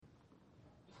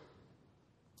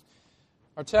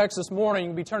Our text this morning,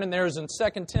 you'll be turning there, is in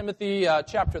 2 Timothy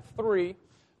chapter 3.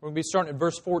 We're going to be starting at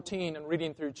verse 14 and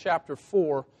reading through chapter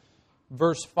 4,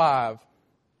 verse 5.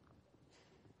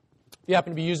 If you happen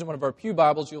to be using one of our pew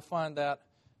Bibles, you'll find that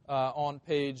on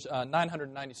page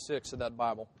 996 of that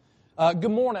Bible. Good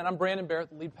morning. I'm Brandon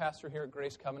Barrett, the lead pastor here at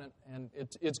Grace Covenant, and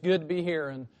it's good to be here.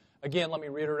 And again, let me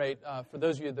reiterate, for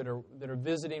those of you that are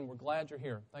visiting, we're glad you're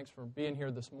here. Thanks for being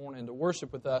here this morning to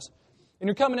worship with us. And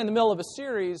you're coming in the middle of a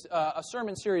series, a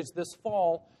sermon series this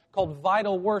fall called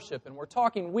Vital Worship. And we're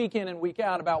talking week in and week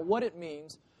out about what it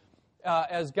means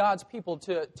as God's people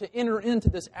to enter into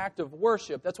this act of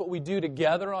worship. That's what we do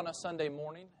together on a Sunday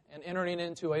morning, and entering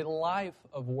into a life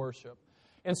of worship.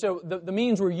 And so the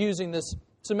means we're using this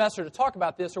semester to talk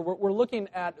about this, or we're looking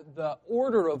at the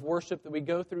order of worship that we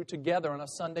go through together on a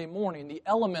Sunday morning, the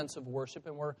elements of worship,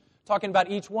 and we're talking about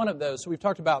each one of those. So we've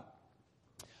talked about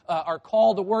our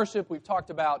call to worship. We've talked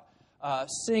about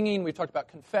singing. We've talked about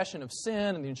confession of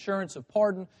sin and the assurance of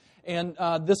pardon. And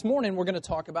this morning we're going to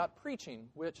talk about preaching,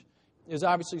 which is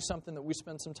obviously something that we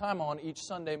spend some time on each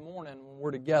Sunday morning when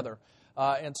we're together.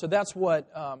 And so that's what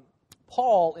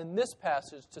Paul, in this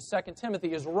passage to 2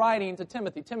 Timothy, is writing to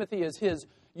Timothy. Timothy is his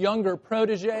younger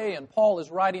protege, and Paul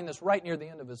is writing this right near the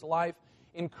end of his life,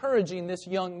 encouraging this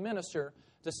young minister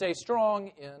to stay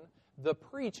strong in the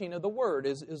preaching of the Word.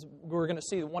 Is we're going to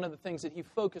see one of the things that he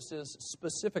focuses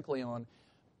specifically on.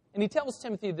 And he tells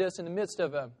Timothy this in the midst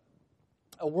of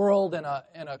a world and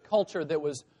a culture that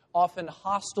was often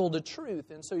hostile to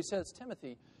truth. And so he says,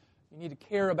 Timothy, you need to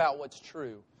care about what's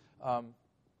true.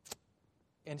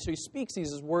 And so he speaks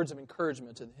these as words of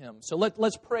encouragement to him. So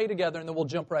let's pray together, and then we'll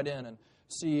jump right in and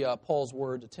see Paul's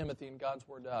word to Timothy and God's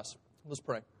word to us. Let's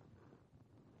pray.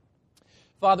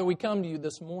 Father, we come to you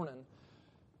this morning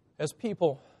as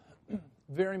people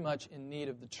very much in need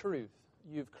of the truth.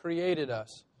 You've created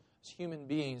us as human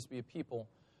beings to be a people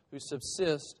who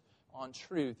subsist on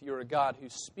truth. You're a God who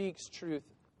speaks truth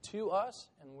to us,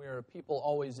 and we're a people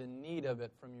always in need of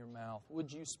it from your mouth.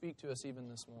 Would you speak to us even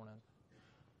this morning?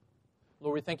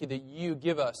 Lord, we thank you that you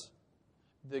give us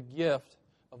the gift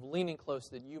of leaning close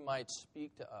that you might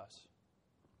speak to us.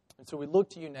 And so we look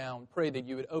to you now and pray that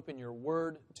you would open your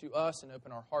word to us and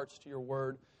open our hearts to your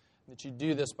word, and that you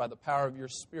do this by the power of your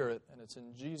Spirit. And it's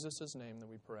in Jesus' name that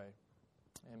we pray.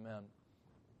 Amen.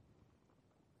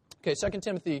 Okay, 2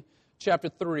 Timothy chapter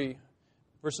 3,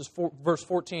 verse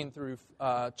 14 through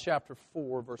chapter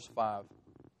 4, verse 5.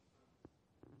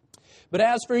 But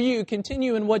as for you,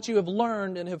 continue in what you have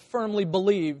learned and have firmly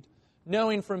believed,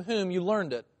 knowing from whom you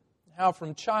learned it, how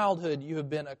from childhood you have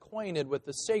been acquainted with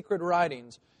the sacred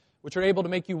writings, which are able to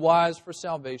make you wise for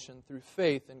salvation through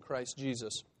faith in Christ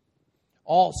Jesus.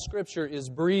 All Scripture is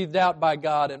breathed out by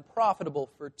God and profitable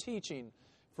for teaching,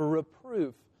 for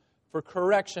reproof, for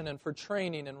correction, and for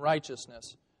training in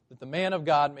righteousness, that the man of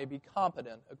God may be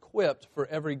competent, equipped for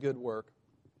every good work.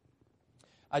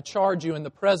 I charge you in the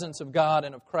presence of God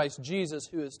and of Christ Jesus,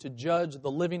 who is to judge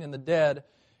the living and the dead,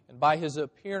 and by His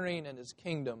appearing in His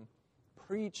kingdom,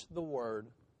 preach the word.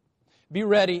 Be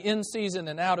ready in season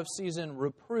and out of season,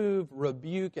 reprove,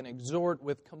 rebuke, and exhort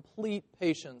with complete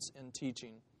patience in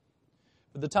teaching.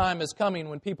 For the time is coming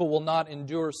when people will not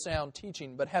endure sound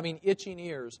teaching, but having itching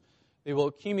ears, they will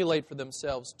accumulate for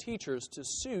themselves teachers to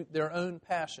suit their own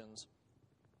passions.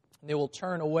 And they will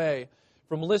turn away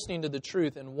from listening to the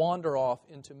truth and wander off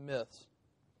into myths.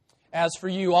 As for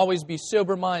you, always be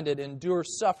sober-minded, endure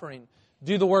suffering,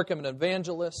 do the work of an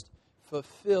evangelist,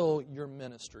 fulfill your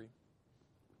ministry.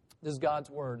 This is God's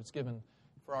word. It's given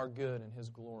for our good and His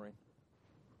glory.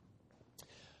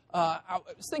 I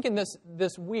was thinking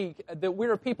this week that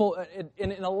we're a people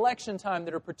in an election time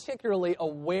that are particularly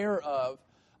aware of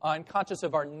and conscious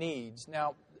of our needs.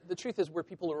 Now, the truth is we're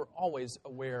people who are always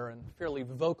aware and fairly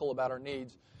vocal about our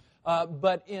needs.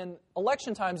 But in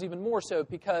election times even more so,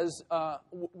 because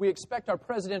we expect our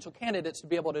presidential candidates to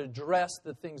be able to address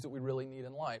the things that we really need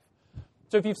in life.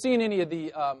 So if you've seen any of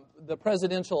the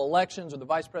presidential elections or the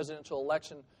vice presidential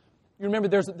election, you remember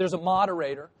there's a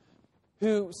moderator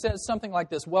who says something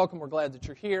like this: welcome, we're glad that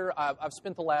you're here. I've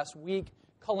spent the last week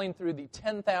culling through the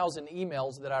 10,000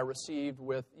 emails that I received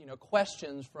with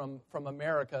questions from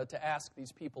America to ask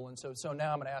these people, and so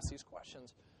now I'm going to ask these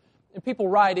questions. And people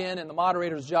write in, and the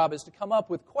moderator's job is to come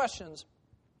up with questions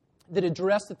that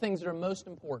address the things that are most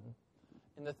important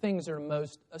and the things that are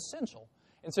most essential.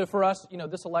 And so for us,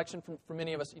 this election, for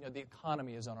many of us, the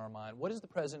economy is on our mind. What is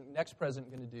the next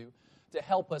president going to do to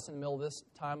help us in the middle of this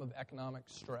time of economic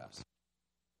stress?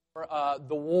 Or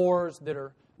the wars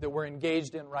that we're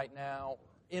engaged in right now,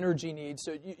 energy needs.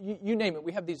 So you name it,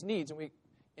 we have these needs,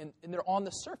 and they're on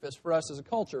the surface for us as a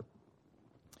culture.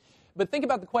 But think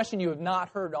about the question you have not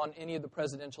heard on any of the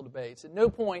presidential debates. At no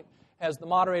point has the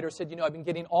moderator said, I've been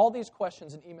getting all these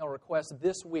questions and email requests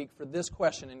this week for this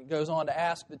question, and goes on to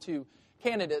ask the two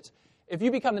candidates, if you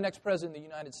become the next president of the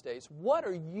United States, what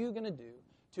are you going to do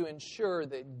to ensure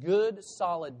that good,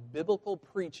 solid, biblical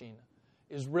preaching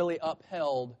is really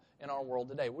upheld in our world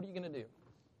today? What are you going to do?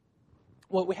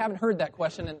 Well, we haven't heard that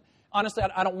question, and honestly,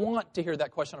 I don't want to hear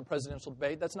that question on a presidential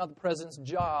debate. That's not the president's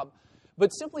job. But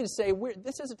simply to say,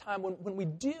 this is a time when we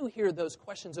do hear those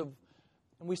questions of,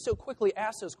 and we so quickly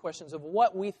ask those questions of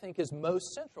what we think is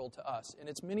most central to us. And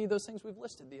it's many of those things we've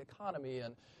listed, the economy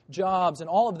and jobs and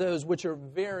all of those, which are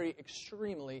very,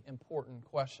 extremely important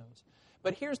questions.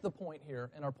 But here's the point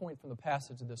here, and our point from the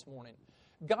passage this morning.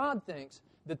 God thinks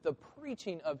that the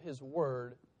preaching of His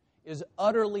Word is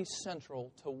utterly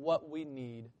central to what we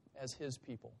need as His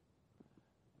people.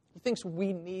 He thinks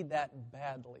we need that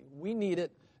badly. We need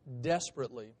it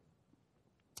desperately.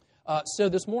 So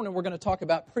this morning we're going to talk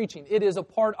about preaching. It is a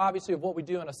part, obviously, of what we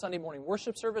do in a Sunday morning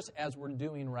worship service, as we're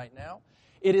doing right now.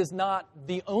 It is not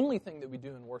the only thing that we do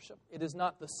in worship. It is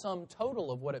not the sum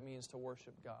total of what it means to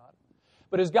worship God.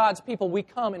 But as God's people, we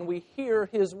come and we hear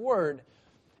His Word.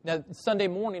 Now, Sunday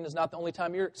morning is not the only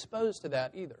time you're exposed to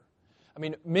that either. I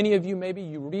mean, many of you, maybe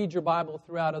you read your Bible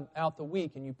throughout the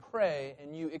week and you pray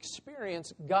and you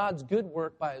experience God's good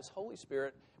work by His Holy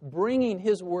Spirit, bringing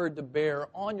His Word to bear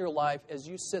on your life as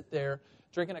you sit there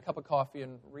drinking a cup of coffee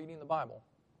and reading the Bible.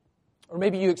 Or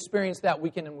maybe you experience that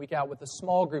week in and week out with a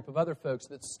small group of other folks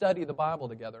that study the Bible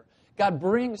together. God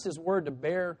brings His Word to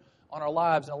bear on our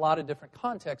lives in a lot of different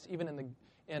contexts, even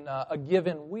in a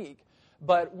given week.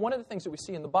 But one of the things that we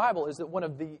see in the Bible is that one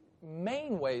of the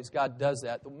main ways God does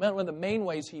that, one of the main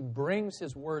ways He brings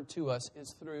His Word to us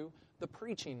is through the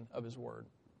preaching of His Word.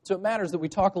 So it matters that we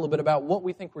talk a little bit about what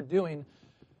we think we're doing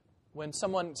when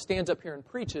someone stands up here and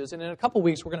preaches. And in a couple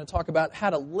weeks, we're going to talk about how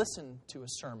to listen to a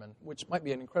sermon, which might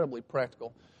be an incredibly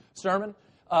practical sermon.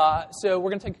 So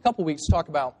we're going to take a couple weeks to talk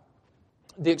about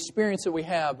the experience that we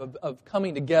have of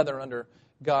coming together under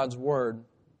God's Word.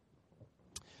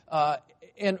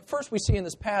 And first we see in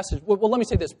this passage, well, let me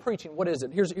say this, preaching, what is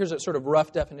it? Here's a sort of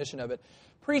rough definition of it.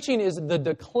 Preaching is the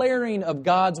declaring of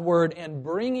God's Word and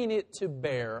bringing it to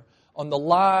bear on the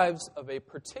lives of a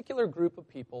particular group of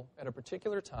people at a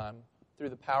particular time through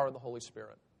the power of the Holy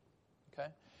Spirit. Okay?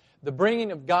 The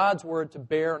bringing of God's Word to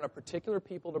bear on a particular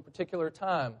people at a particular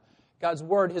time. God's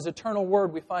Word, His eternal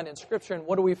Word we find in Scripture. And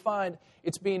what do we find?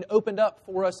 It's being opened up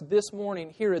for us this morning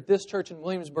here at this church in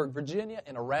Williamsburg, Virginia,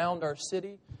 and around our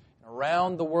city, and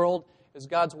around the world, as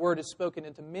God's Word is spoken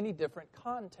into many different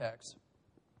contexts.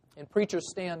 And preachers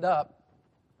stand up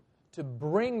to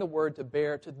bring the Word to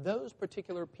bear to those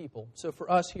particular people. So for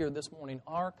us here this morning,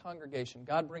 our congregation,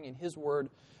 God bringing His Word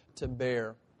to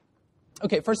bear.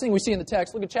 Okay, first thing we see in the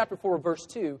text, look at chapter 4, verse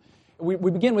 2. We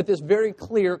begin with this very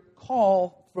clear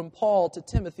call from Paul to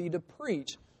Timothy to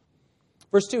preach.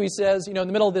 Verse 2, he says, in the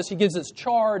middle of this, he gives this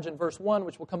charge in verse 1,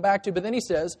 which we'll come back to, but then he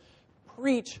says,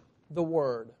 preach the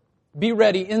Word. Be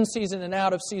ready in season and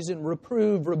out of season,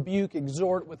 reprove, rebuke,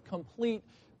 exhort with complete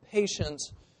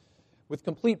patience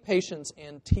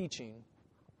and teaching.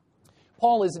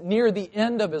 Paul is near the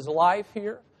end of his life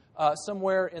here,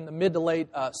 somewhere in the mid to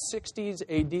late 60s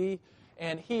A.D.,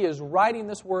 and he is writing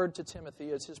this word to Timothy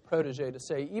as his protege to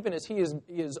say, even as he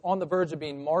is on the verge of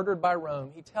being martyred by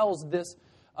Rome, he tells this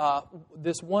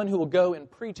one who will go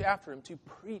and preach after him to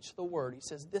preach the word. He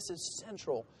says, this is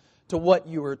central to what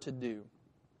you are to do.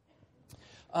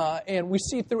 And we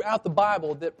see throughout the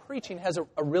Bible that preaching has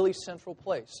a really central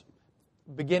place,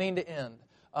 beginning to end.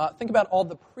 Think about all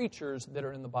the preachers that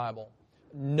are in the Bible.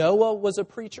 Noah was a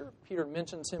preacher. Peter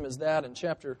mentions him as that in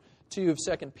chapter 2 of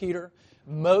 2 Peter.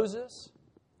 Moses,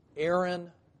 Aaron,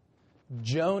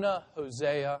 Jonah,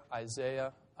 Hosea,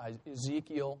 Isaiah,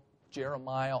 Ezekiel,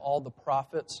 Jeremiah, all the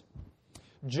prophets.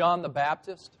 John the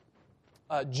Baptist.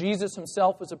 Jesus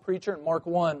himself was a preacher. In Mark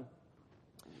 1,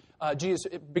 Jesus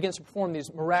begins to perform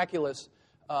these miraculous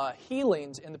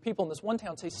healings, and the people in this one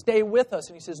town say, stay with us.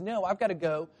 And he says, no, I've got to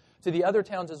go to the other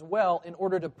towns as well in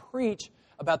order to preach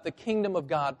about the kingdom of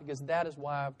God, because that is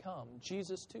why I've come.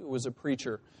 Jesus, too, was a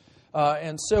preacher.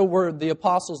 And so were the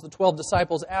apostles, the 12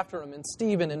 disciples after him, and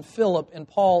Stephen, and Philip, and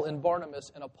Paul, and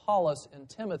Barnabas, and Apollos, and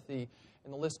Timothy.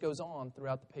 And the list goes on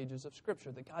throughout the pages of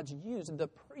Scripture, that God's used the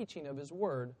preaching of His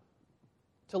Word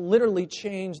to literally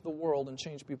change the world and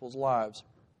change people's lives.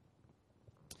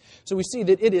 So we see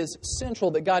that it is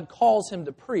central that God calls him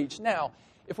to preach. Now,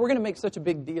 if we're going to make such a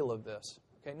big deal of this,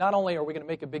 okay, not only are we going to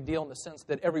make a big deal in the sense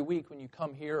that every week when you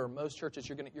come here, or most churches,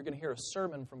 you're going to hear a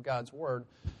sermon from God's Word.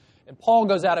 And Paul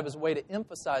goes out of his way to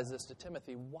emphasize this to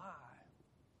Timothy. Why?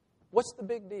 What's the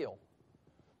big deal?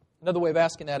 Another way of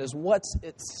asking that is, what's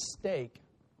at stake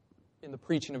in the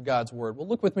preaching of God's Word? Well,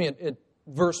 look with me at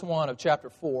verse 1 of chapter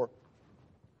 4.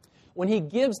 When he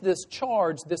gives this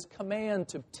charge, this command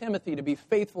to Timothy to be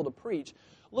faithful to preach,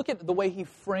 look at the way he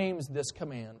frames this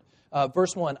command.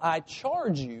 Verse 1, I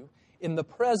charge you in the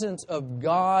presence of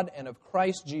God and of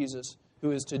Christ Jesus,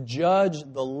 who is to judge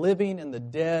the living and the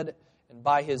dead, and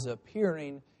by his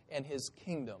appearing and his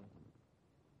kingdom.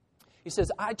 He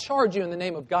says, I charge you in the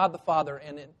name of God the Father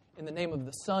and in the name of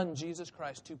the Son, Jesus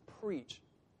Christ, to preach.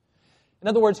 In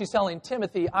other words, he's telling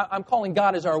Timothy, I'm calling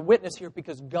God as our witness here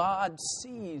because God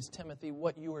sees, Timothy,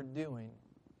 what you are doing.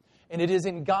 And it is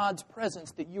in God's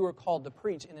presence that you are called to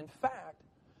preach. And in fact,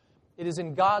 it is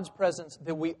in God's presence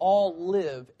that we all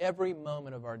live every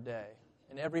moment of our day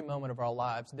and every moment of our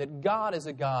lives. That God is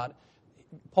a God,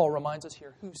 Paul reminds us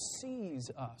here, who sees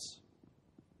us.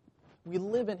 We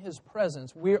live in his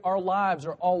presence. Our lives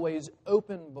are always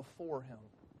open before him.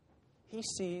 He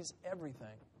sees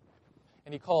everything.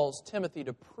 And he calls Timothy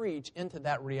to preach into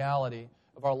that reality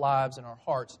of our lives and our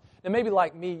hearts. Now, maybe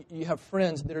like me, you have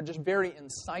friends that are just very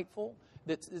insightful,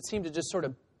 that seem to just sort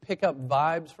of pick up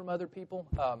vibes from other people.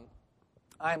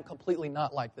 I am completely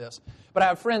not like this. But I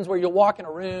have friends where you'll walk in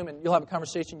a room and you'll have a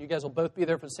conversation. You guys will both be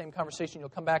there for the same conversation. You'll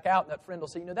come back out and that friend will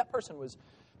say, that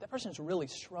person's really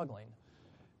struggling.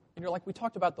 And you're like, we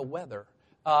talked about the weather.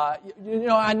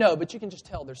 I know, but you can just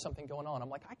tell there's something going on. I'm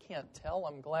like, I can't tell.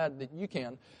 I'm glad that you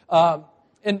can.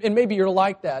 And maybe you're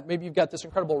like that. Maybe you've got this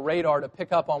incredible radar to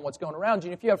pick up on what's going around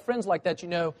you. And if you have friends like that, you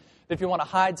know that if you want to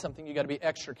hide something, you've got to be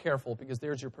extra careful because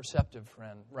there's your perceptive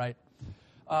friend, right?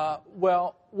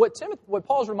 What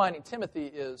Paul's reminding Timothy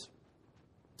is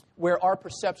where our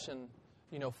perception,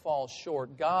 falls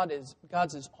short.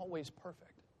 God's is always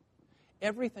perfect.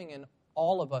 Everything in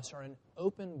all of us are an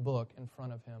open book in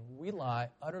front of him. We lie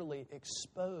utterly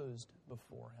exposed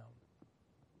before him.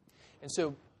 And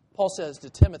so Paul says to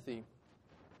Timothy,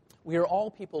 we are all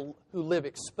people who live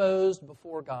exposed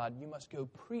before God. You must go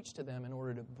preach to them in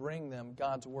order to bring them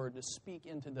God's word, to speak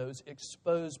into those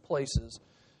exposed places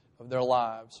of their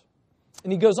lives.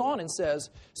 And he goes on and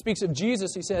speaks of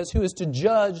Jesus, he says, who is to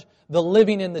judge the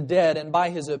living and the dead, and by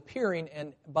his appearing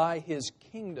and by his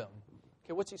kingdom.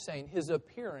 Okay, what's he saying? His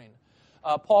appearing.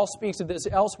 Paul speaks of this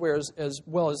elsewhere as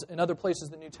well as in other places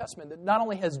in the New Testament, that not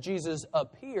only has Jesus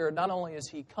appeared, not only has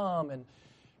he come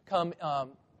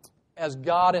as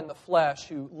God in the flesh,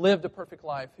 who lived a perfect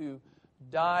life, who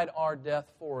died our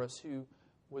death for us, who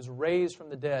was raised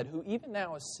from the dead, who even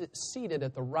now is seated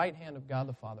at the right hand of God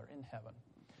the Father in heaven.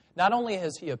 Not only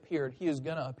has he appeared, he is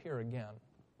going to appear again.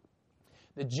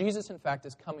 That Jesus, in fact,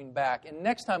 is coming back. And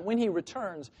next time, when he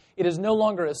returns, it is no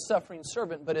longer as suffering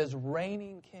servant, but as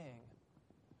reigning king.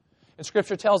 And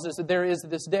Scripture tells us that there is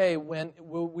this day when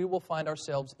we will find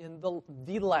ourselves in the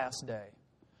last day,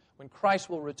 when Christ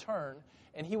will return,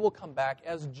 and he will come back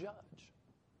as judge.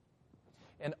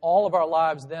 And all of our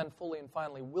lives then, fully and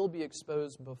finally, will be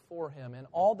exposed before him. And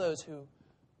all those who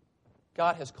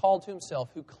God has called to himself,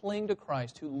 who cling to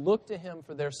Christ, who look to him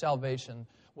for their salvation,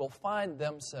 will find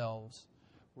themselves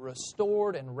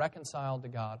restored and reconciled to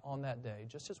God on that day,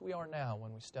 just as we are now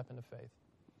when we step into faith.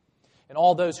 And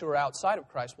all those who are outside of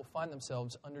Christ will find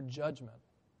themselves under judgment.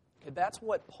 Okay, that's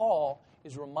what Paul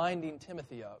is reminding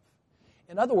Timothy of.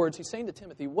 In other words, he's saying to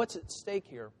Timothy, what's at stake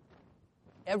here?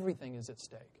 Everything is at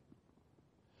stake.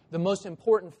 The most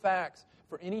important facts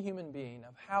for any human being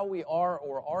of how we are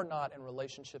or are not in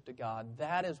relationship to God,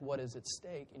 that is what is at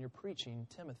stake in your preaching,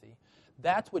 Timothy.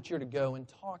 That's what you're to go and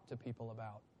talk to people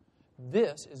about.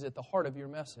 This is at the heart of your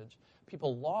message.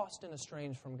 People lost and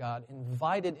estranged from God,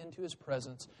 invited into his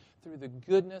presence through the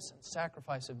goodness and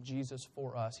sacrifice of Jesus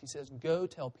for us. He says, go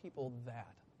tell people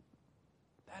that.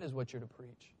 That is what you're to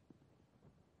preach.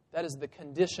 That is the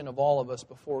condition of all of us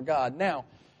before God. Now,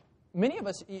 many of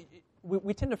us,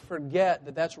 we tend to forget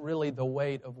that that's really the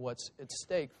weight of what's at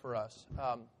stake for us.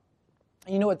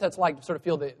 You know what that's like to sort of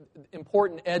feel the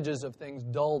important edges of things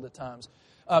dulled at times.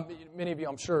 Many of you,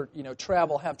 I'm sure,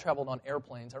 have traveled on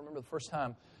airplanes. I remember the first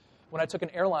time when I took an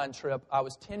airline trip, I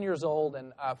was 10 years old,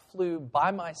 and I flew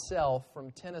by myself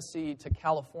from Tennessee to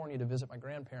California to visit my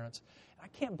grandparents. And I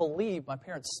can't believe my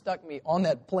parents stuck me on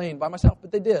that plane by myself,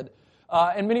 but they did.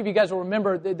 And many of you guys will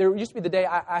remember, there used to be the day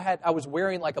I was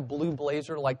wearing like a blue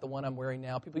blazer like the one I'm wearing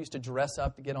now. People used to dress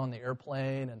up to get on the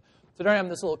airplane. And so there I am,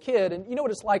 this little kid. And you know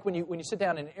what it's like when you sit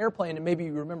down in an airplane, and maybe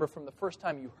you remember from the first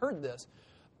time you heard this.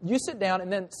 You sit down, and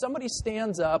then somebody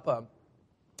stands up,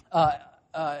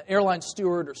 airline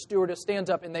steward or stewardess stands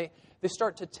up, and they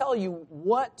start to tell you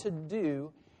what to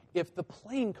do if the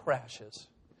plane crashes.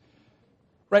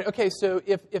 Right. Okay. So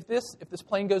if this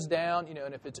plane goes down,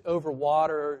 and if it's over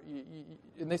water,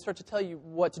 and they start to tell you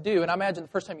what to do, and I imagine the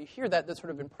first time you hear that, that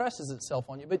sort of impresses itself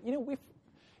on you. But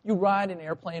you ride an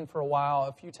airplane for a while,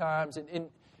 a few times, and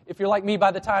if you're like me,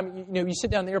 by the time you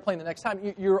sit down in the airplane the next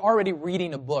time, you're already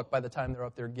reading a book by the time they're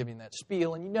up there giving that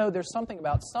spiel, and there's something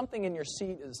about something in your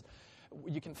seat is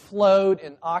you can float,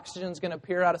 and oxygen's going to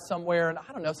appear out of somewhere, and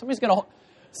I don't know, somebody's going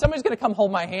to come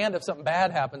hold my hand if something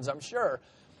bad happens, I'm sure.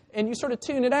 And you sort of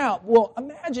tune it out. Well,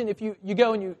 imagine if you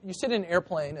go and you sit in an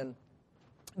airplane and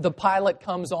the pilot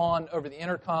comes on over the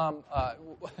intercom.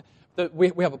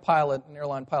 We have a pilot, an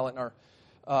airline pilot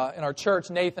in our church,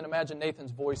 Nathan. Imagine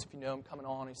Nathan's voice if you know him coming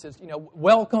on. He says,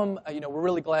 welcome. We're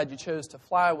really glad you chose to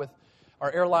fly with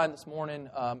our airline this morning,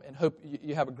 and hope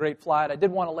you have a great flight. I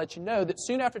did want to let you know that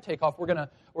soon after takeoff, we're gonna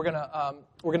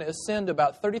ascend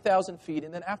about 30,000 feet,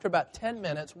 and then after about 10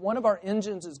 minutes, one of our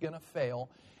engines is going to fail,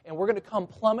 and we're going to come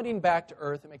plummeting back to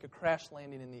Earth and make a crash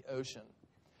landing in the ocean.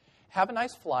 Have a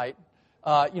nice flight.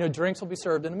 Drinks will be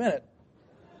served in a minute.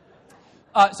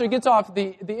 So he gets off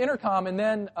the intercom, and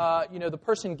then the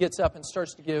person gets up and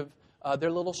starts to give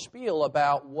their little spiel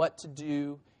about what to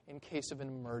do in case of an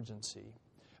emergency.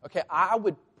 Okay, I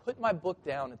would put my book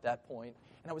down at that point,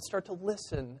 and I would start to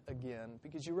listen again,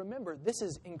 because you remember, this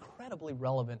is incredibly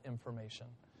relevant information,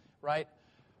 right?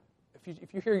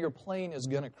 If you hear your plane is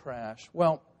going to crash,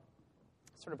 well,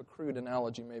 sort of a crude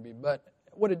analogy maybe, but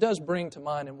what it does bring to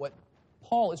mind, and what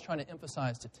Paul is trying to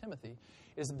emphasize to Timothy,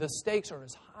 is the stakes are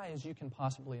as high as you can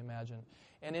possibly imagine.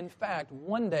 And in fact,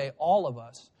 one day all of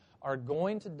us are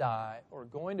going to die or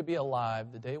going to be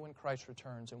alive the day when Christ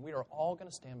returns, and we are all going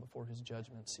to stand before his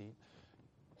judgment seat.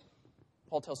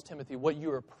 Paul tells Timothy, what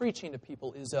you are preaching to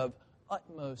people is of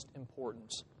utmost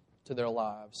importance to their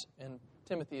lives. And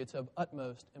Timothy, it's of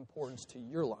utmost importance to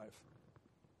your life.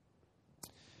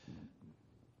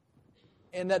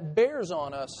 And that bears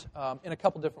on us in a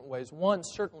couple different ways. One,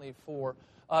 certainly for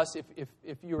us,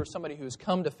 if you are somebody who has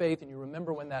come to faith and you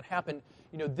remember when that happened,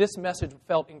 this message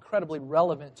felt incredibly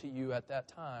relevant to you at that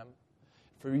time.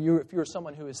 For you, if you're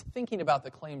someone who is thinking about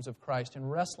the claims of Christ and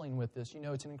wrestling with this,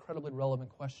 it's an incredibly relevant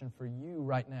question for you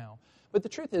right now. But the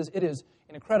truth is, it is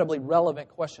an incredibly relevant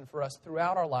question for us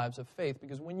throughout our lives of faith,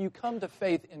 because when you come to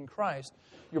faith in Christ,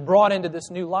 you're brought into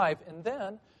this new life, and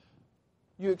then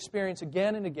you experience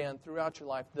again and again throughout your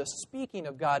life the speaking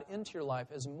of God into your life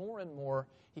as more and more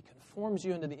he conforms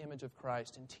you into the image of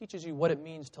Christ and teaches you what it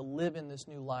means to live in this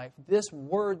new life. This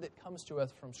word that comes to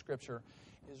us from Scripture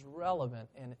is relevant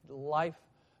and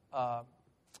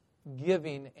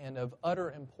life-giving and of utter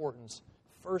importance,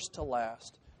 first to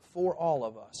last, for all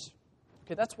of us.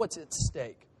 Okay, that's what's at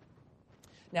stake.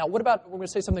 Now, we're going to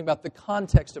say something about the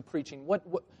context of preaching.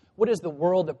 What is the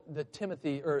world that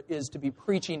Timothy is to be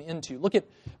preaching into? Look at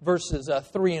verses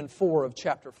 3 and 4 of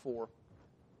chapter 4.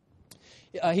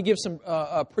 He gives some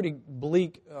a pretty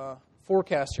bleak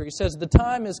forecast here. He says, the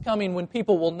time is coming when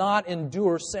people will not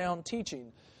endure sound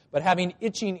teaching, but having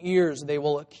itching ears, they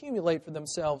will accumulate for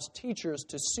themselves teachers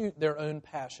to suit their own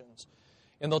passions.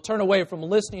 And they'll turn away from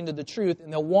listening to the truth,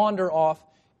 and they'll wander off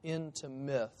into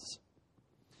myths.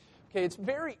 Okay, it's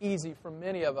very easy for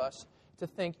many of us to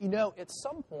think, at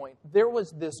some point, there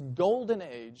was this golden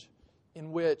age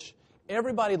in which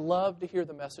everybody loved to hear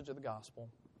the message of the gospel,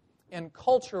 and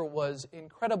culture was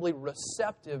incredibly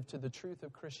receptive to the truth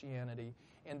of Christianity,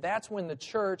 and that's when the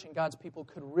church and God's people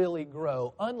could really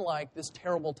grow, unlike this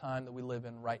terrible time that we live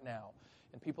in right now.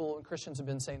 And people and Christians have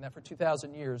been saying that for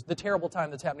 2,000 years, the terrible time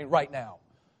that's happening right now.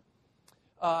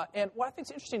 And what I think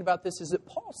is interesting about this is that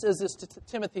Paul says this to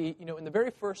Timothy, in the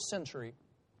very first century.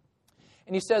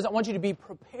 And he says, I want you to be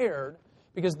prepared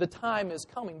because the time is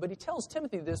coming. But he tells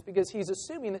Timothy this because he's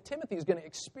assuming that Timothy is going to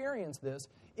experience this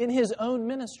in his own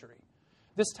ministry.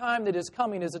 This time that is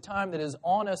coming is a time that is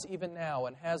on us even now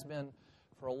and has been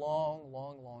for a long,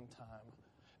 long, long time.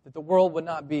 That the world would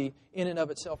not be in and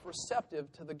of itself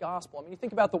receptive to the gospel. I mean, you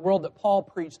think about the world that Paul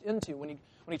preached into when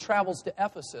he travels to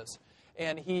Ephesus.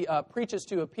 And he preaches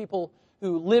to a people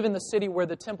who live in the city where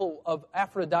the temple of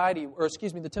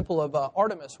the temple of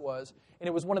Artemis was. And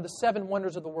it was one of the 7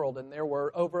 wonders of the world. And there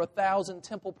were over 1,000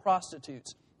 temple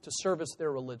prostitutes to service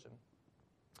their religion.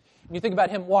 And you think about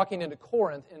him walking into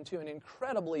Corinth, into an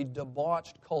incredibly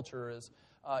debauched culture as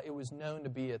it was known to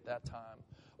be at that time.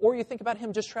 Or you think about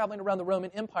him just traveling around the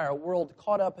Roman Empire, a world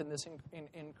caught up in this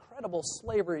incredible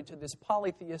slavery to this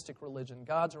polytheistic religion,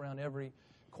 gods around every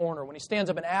corner. When he stands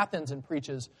up in Athens and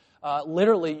preaches,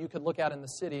 literally you could look out in the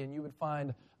city and you would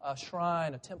find a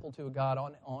shrine, a temple to a god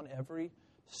on every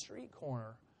street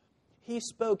corner. He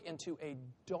spoke into a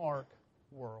dark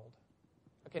world.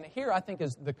 Okay, now here I think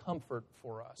is the comfort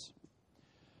for us.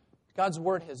 God's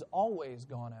Word has always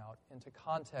gone out into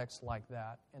contexts like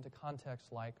that, into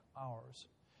contexts like ours.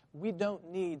 We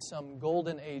don't need some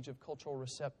golden age of cultural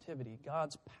receptivity.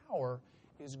 God's power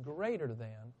is greater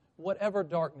than whatever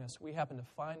darkness we happen to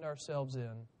find ourselves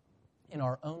in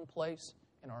our own place,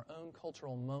 in our own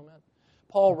cultural moment.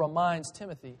 Paul reminds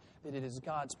Timothy that it is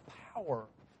God's power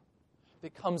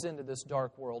that comes into this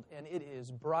dark world, and it is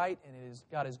bright, and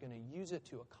God is going to use it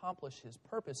to accomplish His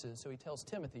purposes. So he tells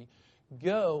Timothy,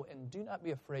 go and do not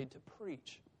be afraid to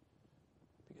preach,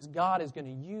 because God is going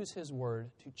to use His Word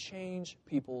to change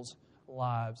people's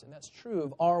lives. And that's true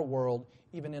of our world,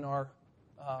 even in our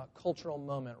cultural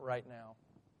moment right now.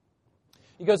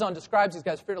 He goes on, describes these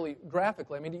guys fairly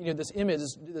graphically. I mean, this image,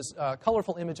 this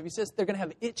colorful image of, he says they're going to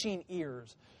have itching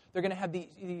ears. They're going to have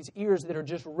these ears that are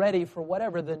just ready for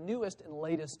whatever the newest and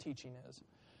latest teaching is.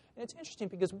 And it's interesting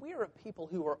because we are a people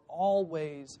who are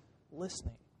always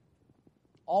listening.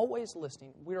 Always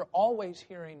listening. We are always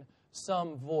hearing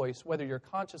some voice, whether you're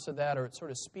conscious of that or it's sort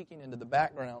of speaking into the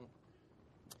background.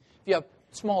 If you have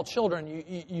small children,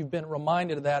 you've been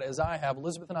reminded of that, as I have.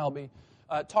 Elizabeth and I will be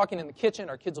talking in the kitchen.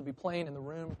 Our kids will be playing in the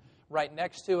room right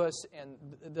next to us, and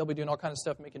they'll be doing all kinds of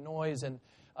stuff, making noise. And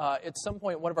at some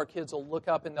point, one of our kids will look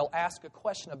up and they'll ask a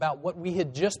question about what we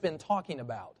had just been talking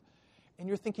about. And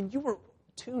you're thinking, you were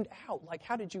tuned out. Like,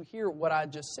 how did you hear what I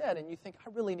just said? And you think, I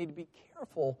really need to be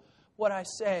careful what I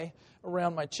say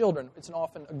around my children. It's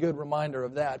often a good reminder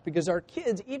of that, because our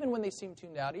kids, even when they seem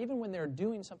tuned out, even when they're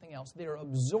doing something else, they are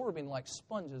absorbing like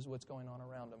sponges what's going on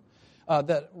around them.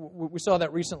 We saw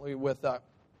that recently with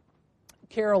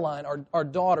Caroline, our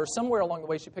daughter. Somewhere along the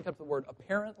way, she picked up the word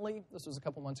apparently. This was a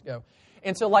couple months ago.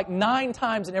 And so like 9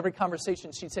 times in every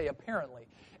conversation, she'd say apparently.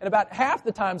 And about half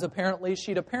the times, apparently,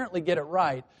 she'd apparently get it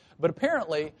right. But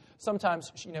apparently,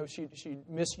 sometimes she'd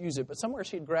misuse it. But somewhere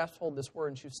she'd grasped hold of this word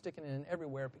and she was sticking it in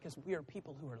everywhere, because we are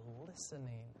people who are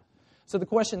listening. So the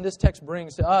question this text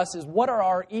brings to us is, what are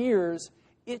our ears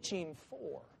itching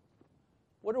for?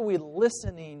 What are we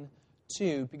listening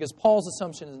to? Because Paul's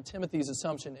assumption and Timothy's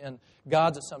assumption and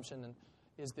God's assumption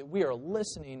is that we are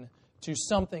listening to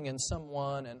something and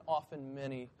someone, and often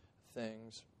many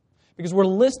things. Because we're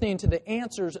listening to the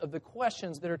answers of the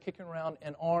questions that are kicking around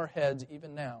in our heads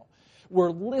even now. We're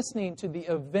listening to the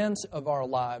events of our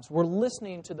lives. We're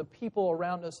listening to the people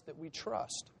around us that we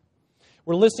trust.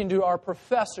 We're listening to our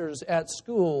professors at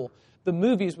school, the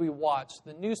movies we watch,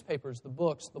 the newspapers, the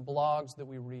books, the blogs that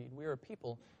we read. We are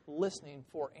people listening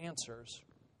for answers.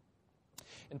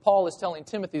 And Paul is telling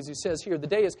Timothy, as he says here, the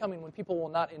day is coming when people will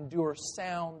not endure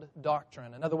sound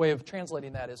doctrine. Another way of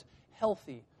translating that is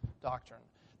healthy doctrine.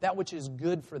 That which is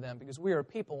good for them, because we are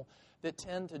people that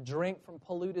tend to drink from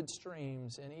polluted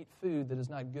streams and eat food that is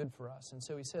not good for us. And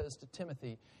so he says to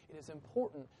Timothy, it is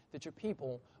important that your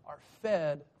people are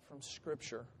fed from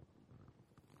Scripture.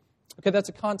 Okay, that's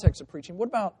the context of preaching. What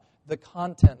about the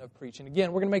content of preaching?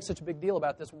 Again, we're going to make such a big deal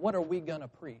about this. What are we going to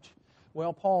preach?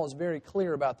 Well, Paul is very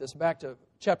clear about this. Back to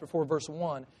chapter 4, verse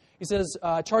 1. He says,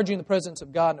 I charge you in the presence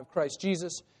of God and of Christ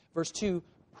Jesus. Verse 2,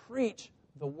 preach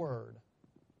the word.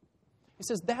 He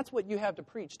says, that's what you have to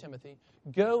preach, Timothy.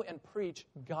 Go and preach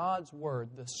God's word,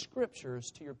 the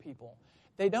Scriptures, to your people.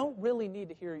 They don't really need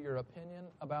to hear your opinion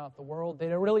about the world. They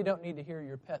really don't need to hear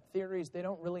your pet theories. They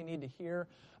don't really need to hear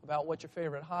about what your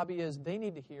favorite hobby is. They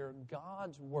need to hear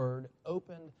God's word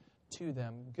opened to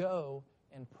them. Go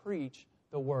and preach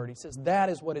the word. He says that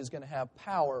is what is going to have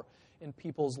power in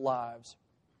people's lives.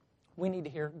 We need to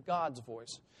hear God's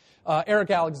voice. Eric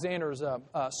Alexander is a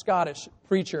Scottish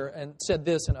preacher and said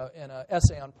this in an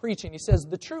essay on preaching. He says,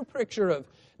 the true picture of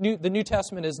the New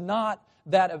Testament is not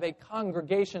that of a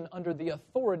congregation under the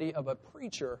authority of a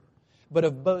preacher, but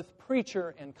of both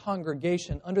preacher and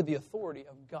congregation under the authority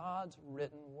of God's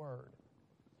written word.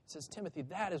 He says, Timothy,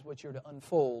 that is what you're to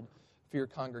unfold for your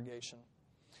congregation.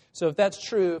 So if that's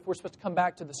true, if we're supposed to come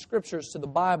back to the Scriptures, to the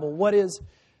Bible, what is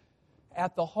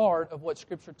at the heart of what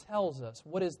Scripture tells us?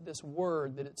 What is this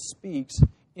word that it speaks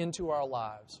into our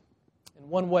lives? And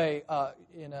one way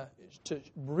to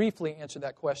briefly answer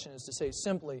that question is to say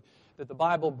simply that the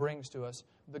Bible brings to us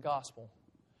the gospel,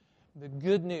 the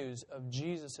good news of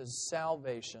Jesus'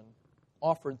 salvation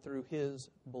offered through His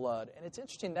blood. And it's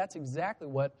interesting, that's exactly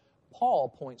what Paul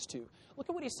points to. Look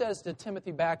at what he says to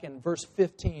Timothy back in verse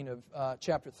 15 of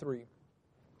chapter 3.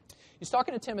 He's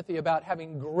talking to Timothy about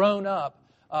having grown up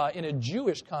in a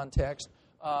Jewish context,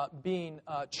 being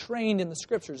trained in the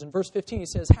Scriptures. In verse 15 he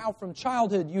says, how from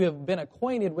childhood you have been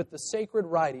acquainted with the sacred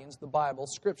writings, the Bible,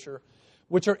 Scripture,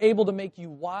 which are able to make you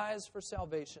wise for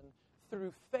salvation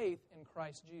through faith in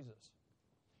Christ Jesus.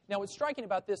 Now what's striking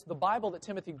about this, the Bible that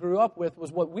Timothy grew up with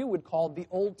was what we would call the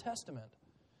Old Testament.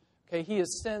 Okay, he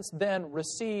has since then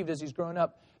received, as he's grown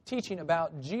up, teaching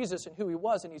about Jesus and who he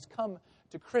was, and he's come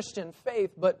to Christian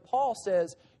faith. But Paul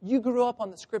says, you grew up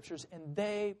on the Scriptures, and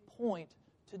they point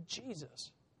to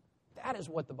Jesus. That is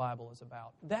what the Bible is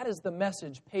about. That is the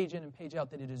message, page in and page out,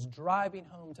 that it is driving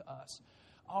home to us.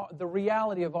 The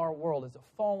reality of our world is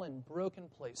a fallen, broken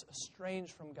place,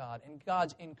 estranged from God, and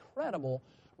God's incredible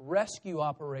rescue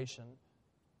operation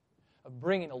of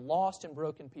bringing a lost and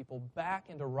broken people back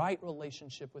into right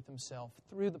relationship with himself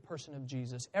through the person of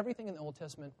Jesus. Everything in the Old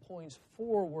Testament points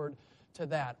forward to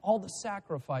that. All the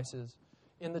sacrifices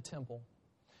in the temple.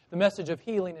 The message of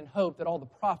healing and hope that all the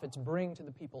prophets bring to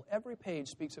the people. Every page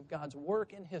speaks of God's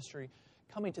work in history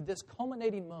coming to this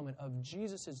culminating moment of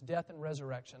Jesus' death and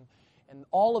resurrection. And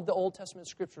all of the Old Testament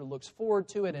Scripture looks forward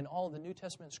to it, and all of the New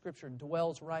Testament Scripture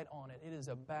dwells right on it. It is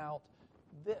about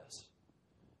this.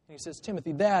 And he says,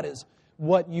 Timothy, that is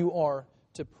what you are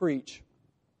to preach.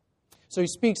 So he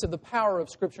speaks of the power of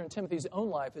Scripture in Timothy's own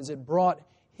life as it brought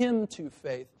him to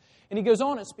faith. And he goes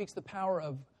on and speaks the power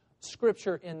of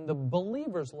Scripture in the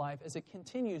believer's life as it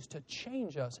continues to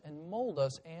change us and mold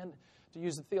us and, to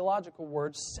use the theological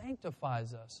word,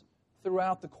 sanctifies us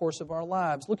throughout the course of our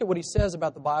lives. Look at what he says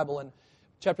about the Bible in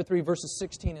chapter 3, verses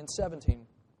 16 and 17.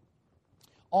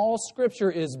 All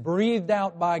Scripture is breathed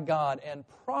out by God and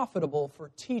profitable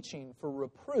for teaching, for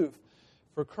reproof,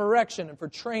 for correction, and for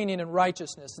training in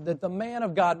righteousness, so that the man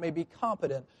of God may be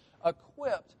competent,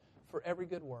 equipped for every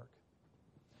good work.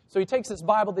 So he takes this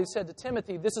Bible that he said to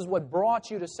Timothy, this is what brought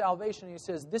you to salvation, and he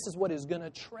says, this is what is going to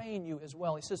train you as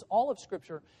well. He says, all of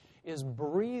Scripture is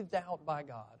breathed out by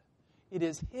God. It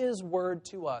is His Word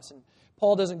to us. And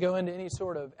Paul doesn't go into any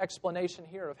sort of explanation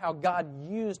here of how God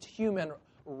used human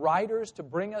writers to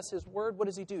bring us His Word. What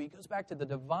does he do? He goes back to the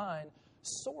divine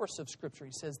source of Scripture.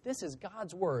 He says, this is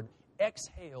God's Word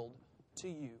exhaled to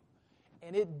you.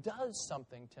 And it does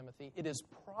something, Timothy. It is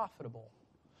profitable.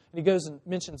 And he goes and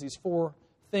mentions these four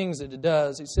things that it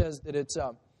does. He says that it's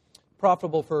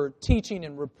profitable for teaching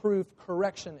and reproof,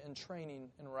 correction, and training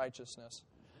in righteousness.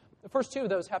 The first two of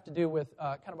those have to do with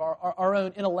kind of our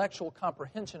own intellectual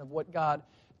comprehension of what God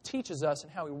teaches us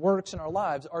and how He works in our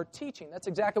lives. Our teaching, that's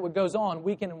exactly what goes on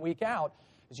week in and week out,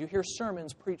 as you hear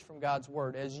sermons preached from God's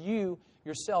Word, as you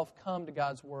yourself come to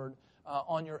God's Word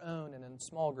on your own and in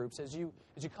small groups, as you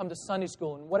come to Sunday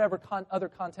school and whatever other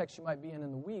context you might be in the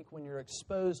week when you're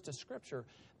exposed to Scripture,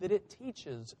 that it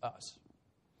teaches us.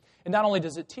 And not only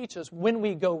does it teach us, when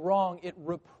we go wrong, it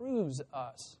reproves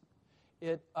us.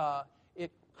 It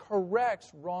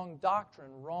corrects wrong doctrine,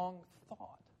 wrong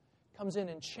thought. It comes in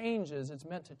and changes. It's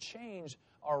meant to change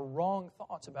our wrong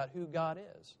thoughts about who God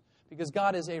is. Because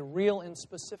God is a real and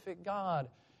specific God.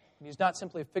 And He's not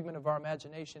simply a figment of our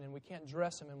imagination, and we can't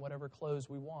dress Him in whatever clothes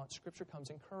we want. Scripture comes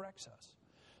and corrects us.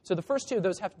 So the first two of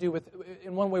those have to do with,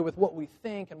 in one way, with what we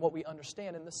think and what we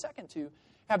understand. And the second two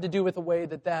have to do with the way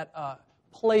that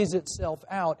plays itself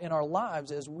out in our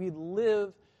lives as we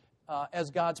live as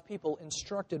God's people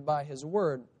instructed by His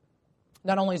Word.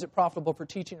 Not only is it profitable for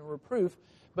teaching and reproof,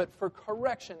 but for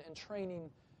correction and training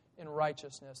in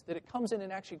righteousness. That it comes in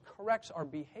and actually corrects our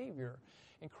behavior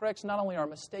and corrects not only our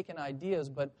mistaken ideas,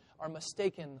 but our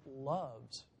mistaken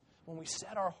loves. When we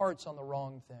set our hearts on the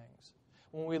wrong things.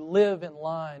 When we live in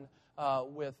line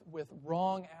with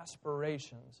wrong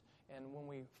aspirations. And when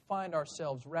we find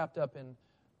ourselves wrapped up in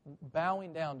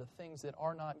bowing down to things that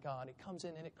are not God, it comes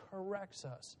in and it corrects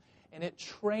us. And it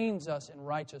trains us in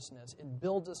righteousness. It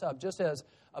builds us up. Just as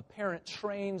a parent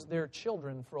trains their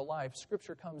children for a life,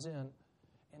 Scripture comes in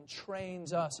and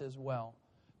trains us as well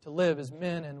to live as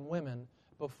men and women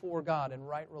before God in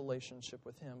right relationship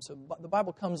with Him. So the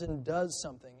Bible comes in and does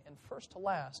something. And first to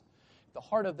last, the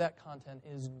heart of that content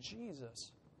is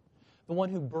Jesus, the one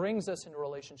who brings us into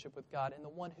relationship with God and the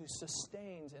one who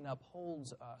sustains and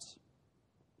upholds us.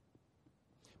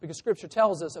 Because Scripture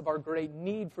tells us of our great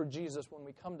need for Jesus when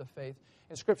we come to faith.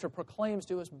 And Scripture proclaims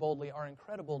to us boldly our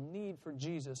incredible need for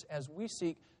Jesus as we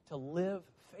seek to live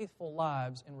faithful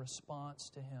lives in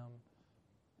response to Him.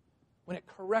 When it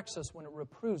corrects us, when it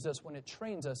reproves us, when it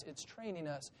trains us, it's training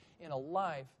us in a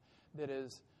life that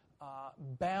is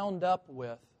bound up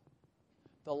with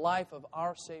the life of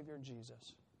our Savior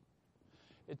Jesus.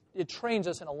 It trains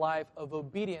us in a life of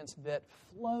obedience that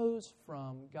flows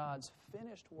from God's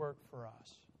finished work for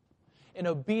us. In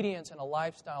obedience and a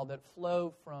lifestyle that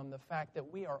flow from the fact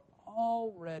that we are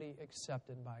already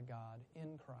accepted by God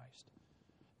in Christ.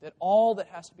 That all that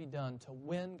has to be done to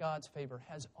win God's favor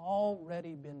has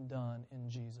already been done in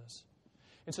Jesus.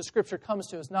 And so Scripture comes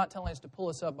to us not telling us to pull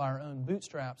us up by our own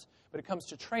bootstraps, but it comes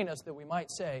to train us that we might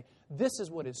say, this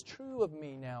is what is true of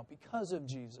me now because of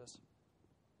Jesus.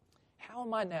 How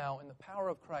am I now, in the power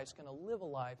of Christ, going to live a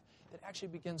life that actually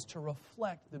begins to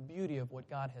reflect the beauty of what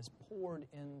God has poured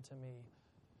into me?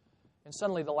 And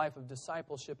suddenly the life of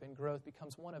discipleship and growth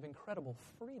becomes one of incredible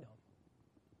freedom.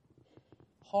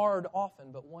 Hard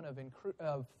often, but one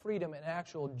of freedom and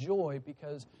actual joy,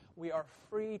 because we are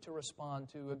free to respond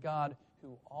to a God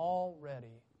who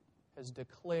already has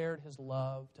declared His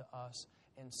love to us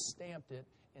and stamped it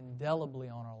indelibly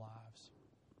on our lives.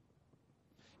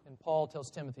 And Paul tells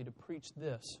Timothy to preach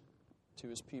this to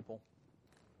his people.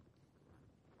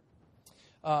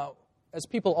 As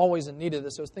people always in need of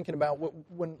this, I was thinking about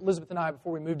when Elizabeth and I,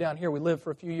 before we moved down here, we lived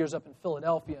for a few years up in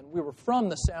Philadelphia, and we were from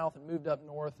the South and moved up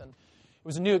north, and it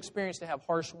was a new experience to have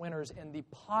harsh winters and the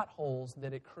potholes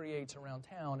that it creates around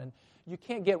town. And you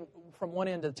can't get from one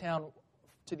end of the town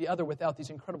to the other without these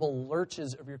incredible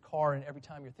lurches of your car, and every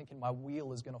time you're thinking, my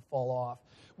wheel is going to fall off,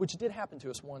 which did happen to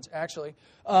us once, actually.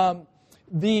 I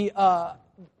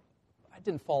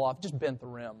didn't fall off, just bent the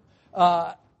rim.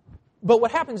 But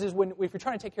what happens is if you're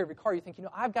trying to take care of your car, you think,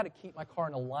 I've got to keep my car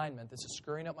in alignment. This is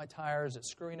screwing up my tires. It's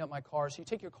screwing up my car. So you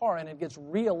take your car and it gets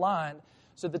realigned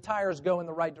so the tires go in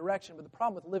the right direction. But the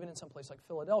problem with living in some place like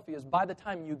Philadelphia is by the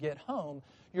time you get home,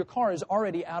 your car is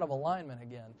already out of alignment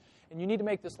again. And you need to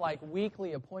make this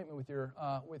weekly appointment with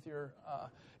your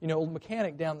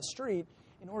mechanic down the street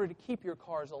in order to keep your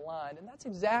cars aligned. And that's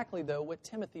exactly, though, what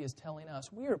Timothy is telling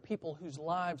us. We are people whose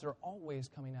lives are always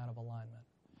coming out of alignment.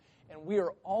 And we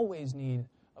are always in need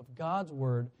of God's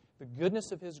Word, the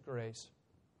goodness of His grace,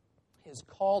 His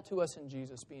call to us in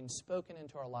Jesus being spoken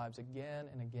into our lives again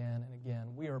and again and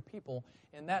again. We are people,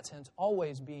 in that sense,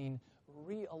 always being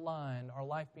realigned, our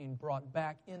life being brought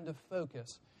back into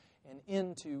focus and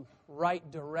into right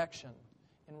direction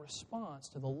in response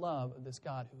to the love of this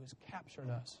God who has captured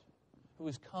us, who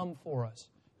has come for us,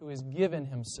 who has given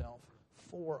Himself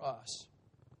for us.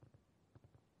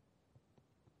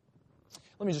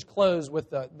 Let me just close with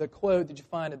the quote that you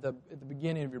find at the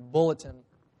beginning of your bulletin.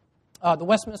 The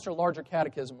Westminster Larger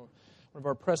Catechism, one of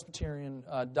our Presbyterian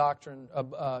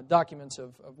documents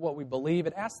of what we believe,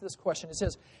 it asks this question. It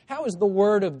says, how is the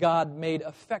Word of God made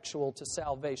effectual to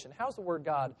salvation? How is the Word of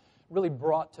God really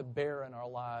brought to bear in our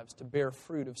lives, to bear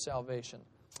fruit of salvation?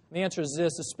 And the answer is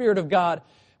this: the Spirit of God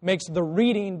makes the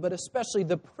reading, but especially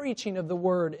the preaching of the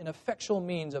Word, an effectual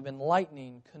means of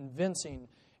enlightening, convincing,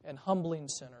 and humbling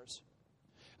sinners,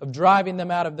 of driving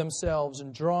them out of themselves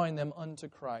and drawing them unto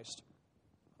Christ,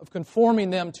 of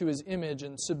conforming them to His image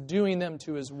and subduing them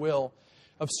to His will,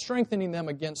 of strengthening them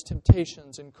against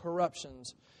temptations and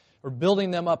corruptions, or building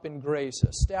them up in grace,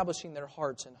 establishing their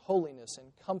hearts in holiness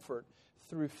and comfort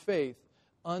through faith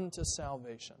unto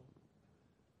salvation.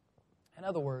 In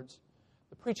other words,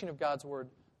 the preaching of God's Word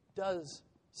does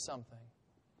something.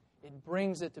 It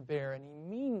brings it to bear,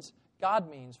 and God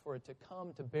means for it to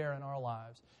come to bear in our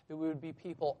lives, that we would be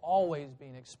people always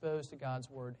being exposed to God's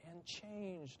Word and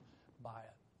changed by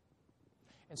it.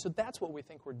 And so that's what we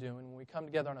think we're doing when we come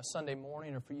together on a Sunday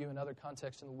morning, or for you in other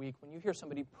contexts in the week, when you hear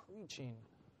somebody preaching,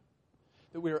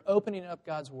 that we are opening up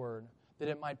God's Word, that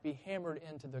it might be hammered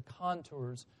into the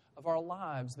contours of our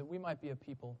lives, that we might be a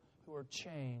people who are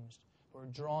changed, who are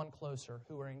drawn closer,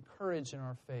 who are encouraged in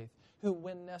our faith, who,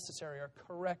 when necessary, are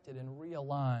corrected and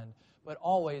realigned, but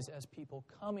always as people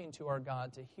coming to our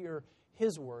God to hear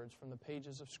His words from the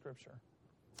pages of Scripture.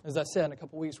 As I said, in a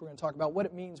couple weeks, we're going to talk about what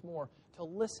it means more to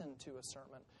listen to a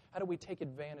sermon. How do we take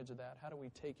advantage of that? How do we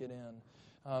take it in?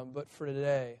 But for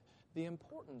today, the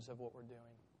importance of what we're doing,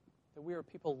 that we are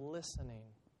people listening,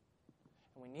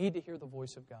 and we need to hear the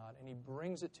voice of God, and He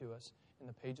brings it to us in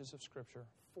the pages of Scripture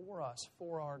for us,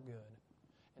 for our good,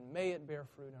 and may it bear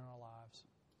fruit in our lives.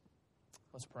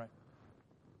 Let's pray.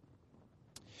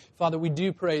 Father, we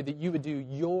do pray that You would do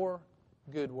Your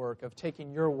good work of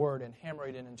taking Your Word and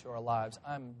hammering it into our lives.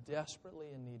 I'm desperately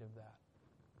in need of that.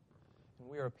 And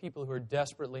we are people who are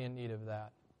desperately in need of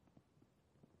that.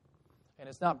 And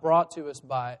it's not brought to us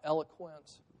by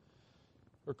eloquence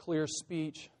or clear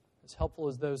speech, as helpful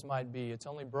as those might be. It's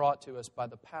only brought to us by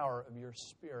the power of Your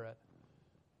Spirit.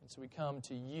 And so we come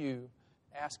to You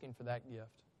asking for that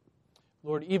gift.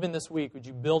 Lord, even this week, would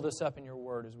You build us up in Your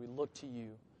Word as we look to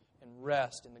You and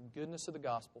rest in the goodness of the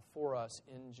gospel for us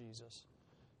in Jesus.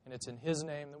 And it's in His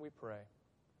name that we pray.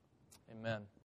 Amen.